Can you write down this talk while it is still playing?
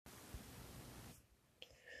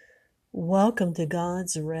Welcome to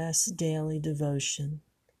God's Rest Daily Devotion.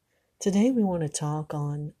 Today we want to talk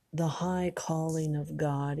on the high calling of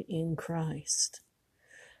God in Christ.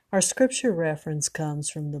 Our scripture reference comes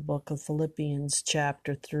from the book of Philippians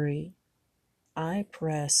chapter 3. I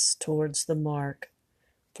press towards the mark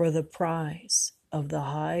for the prize of the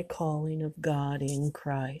high calling of God in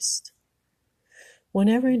Christ. When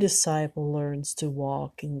every disciple learns to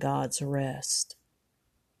walk in God's rest,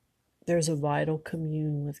 there's a vital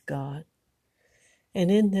commune with God. And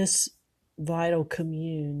in this vital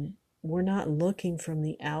commune, we're not looking from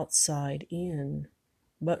the outside in,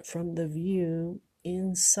 but from the view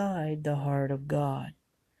inside the heart of God.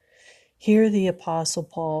 Here the Apostle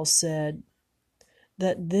Paul said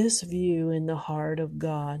that this view in the heart of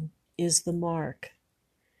God is the mark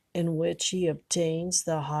in which he obtains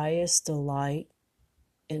the highest delight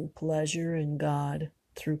and pleasure in God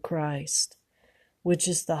through Christ, which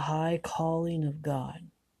is the high calling of God.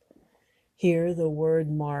 Here the word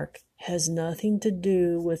mark has nothing to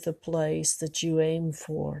do with the place that you aim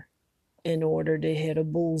for in order to hit a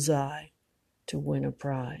bullseye to win a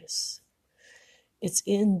prize. It's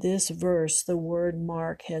in this verse the word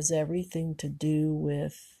mark has everything to do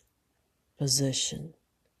with position.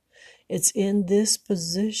 It's in this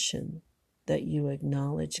position that you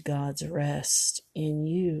acknowledge God's rest in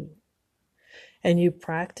you, and you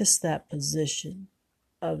practice that position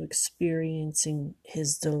of experiencing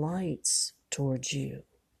His delights towards you.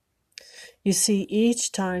 You see,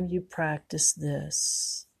 each time you practice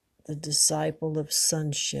this, the disciple of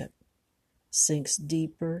sonship sinks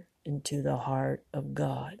deeper into the heart of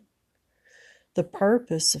God. The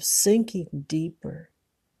purpose of sinking deeper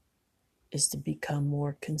is to become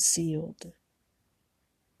more concealed,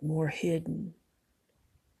 more hidden.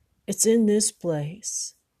 It's in this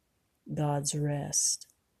place God's rest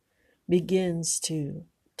begins to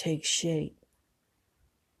take shape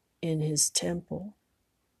in His temple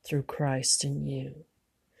through Christ in you.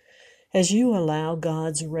 As you allow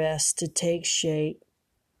God's rest to take shape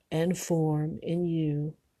and form in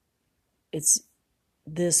you, it's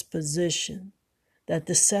this position that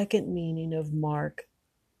the second meaning of mark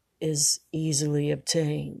is easily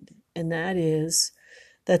obtained. And that is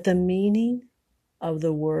that the meaning of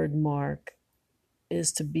the word mark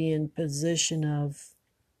is to be in position of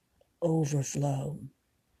overflow.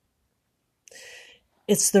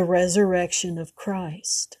 It's the resurrection of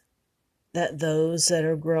Christ that those that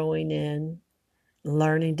are growing in,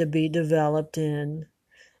 learning to be developed in,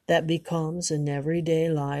 that becomes an everyday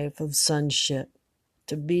life of sonship,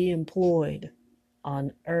 to be employed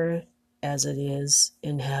on earth as it is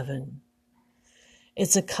in heaven.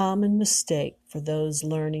 It's a common mistake for those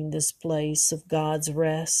learning this place of God's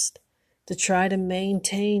rest to try to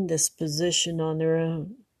maintain this position on their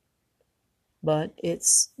own. But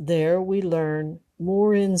it's there we learn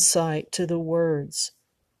more insight to the words,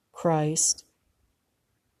 Christ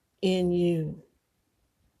in you.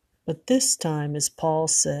 But this time, as Paul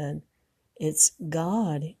said, it's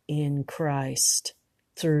God in Christ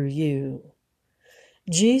through you.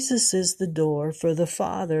 Jesus is the door for the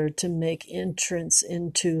Father to make entrance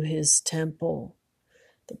into His temple,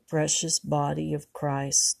 the precious body of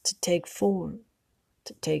Christ, to take form,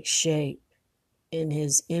 to take shape in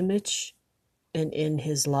His image and in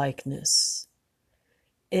His likeness.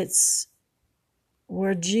 It's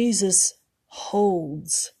where Jesus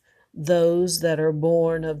holds those that are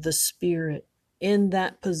born of the Spirit in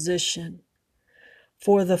that position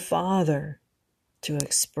for the Father to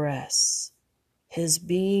express His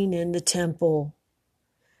being in the temple.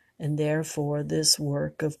 And therefore this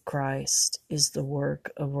work of Christ is the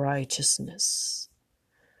work of righteousness.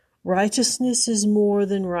 Righteousness is more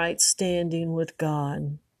than right standing with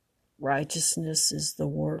God. Righteousness is the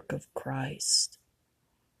work of Christ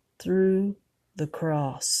through the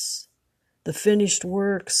cross, the finished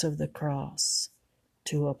works of the cross,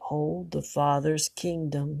 to uphold the Father's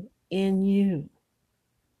kingdom in you,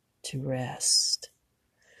 to rest.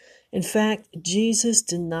 In fact, Jesus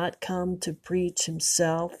did not come to preach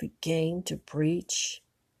Himself. He came to preach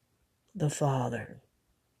the Father.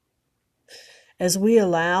 As we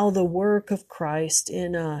allow the work of Christ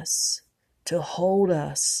in us to hold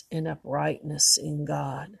us in uprightness in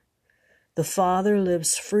God, the Father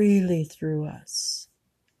lives freely through us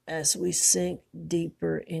as we sink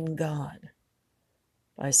deeper in God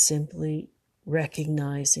by simply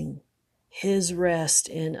recognizing His rest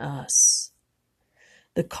in us.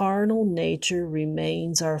 The carnal nature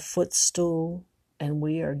remains our footstool, and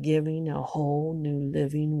we are giving a whole new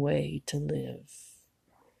living way to live.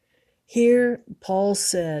 Here, Paul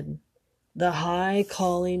said, the high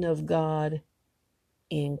calling of God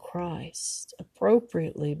in Christ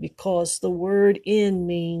appropriately, because the word in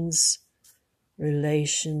means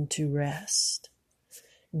relation to rest.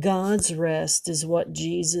 God's rest is what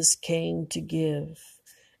Jesus came to give.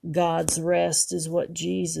 God's rest is what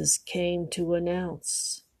Jesus came to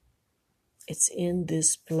announce. It's in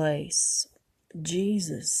this place.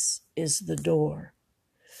 Jesus is the door.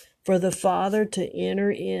 For the Father to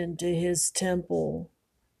enter into his temple.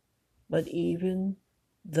 But even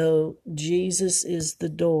though Jesus is the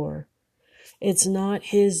door, it's not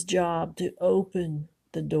his job to open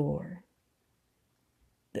the door.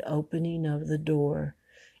 The opening of the door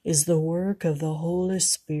is the work of the Holy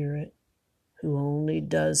Spirit, who only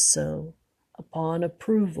does so upon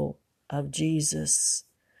approval of Jesus,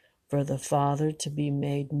 for the Father to be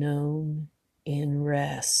made known in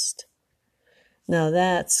rest. Now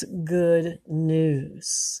that's good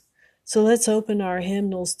news. So let's open our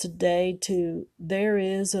hymnals today to There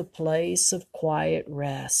is a Place of Quiet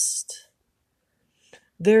Rest.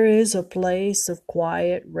 There is a place of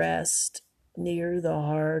quiet rest near the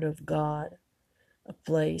heart of God, a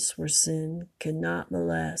place where sin cannot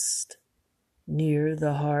molest, near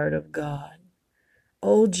the heart of God.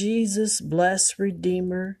 O Jesus, blessed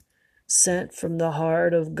Redeemer, sent from the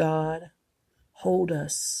heart of God, hold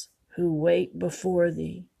us who wait before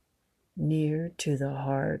thee, near to the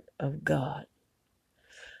heart of God.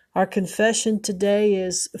 Our confession today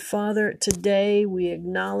is, Father, today we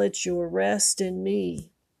acknowledge your rest in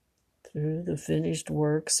me through the finished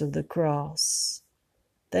works of the cross.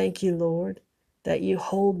 Thank you, Lord, that you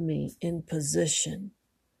hold me in position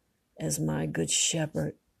as my good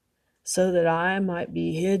shepherd, so that I might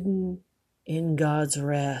be hidden in God's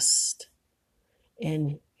rest.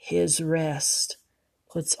 And his rest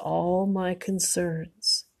puts all my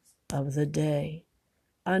concerns of the day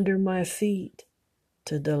under my feet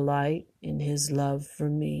to delight in his love for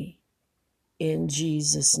me. In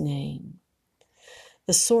Jesus' name.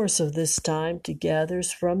 The source of this time together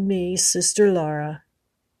is from me, Sister Laura,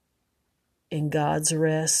 in God's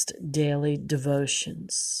Rest Daily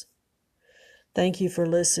Devotions. Thank you for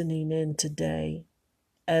listening in today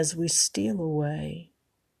as we steal away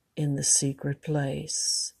in the secret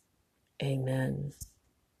place. Amen.